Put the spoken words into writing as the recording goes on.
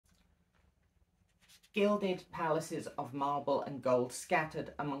Gilded palaces of marble and gold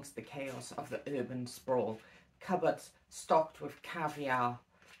scattered amongst the chaos of the urban sprawl. Cupboards stocked with caviar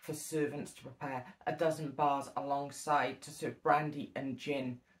for servants to prepare. A dozen bars alongside to serve brandy and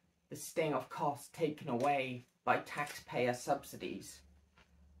gin. The sting of costs taken away by taxpayer subsidies.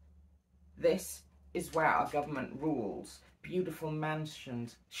 This is where our government rules. Beautiful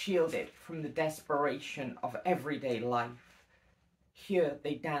mansions shielded from the desperation of everyday life. Here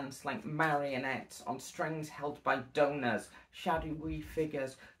they dance like marionettes on strings held by donors, shadowy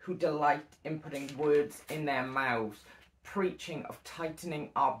figures who delight in putting words in their mouths, preaching of tightening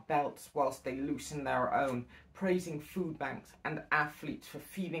our belts whilst they loosen their own, praising food banks and athletes for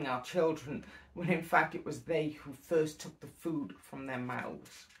feeding our children, when in fact it was they who first took the food from their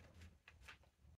mouths.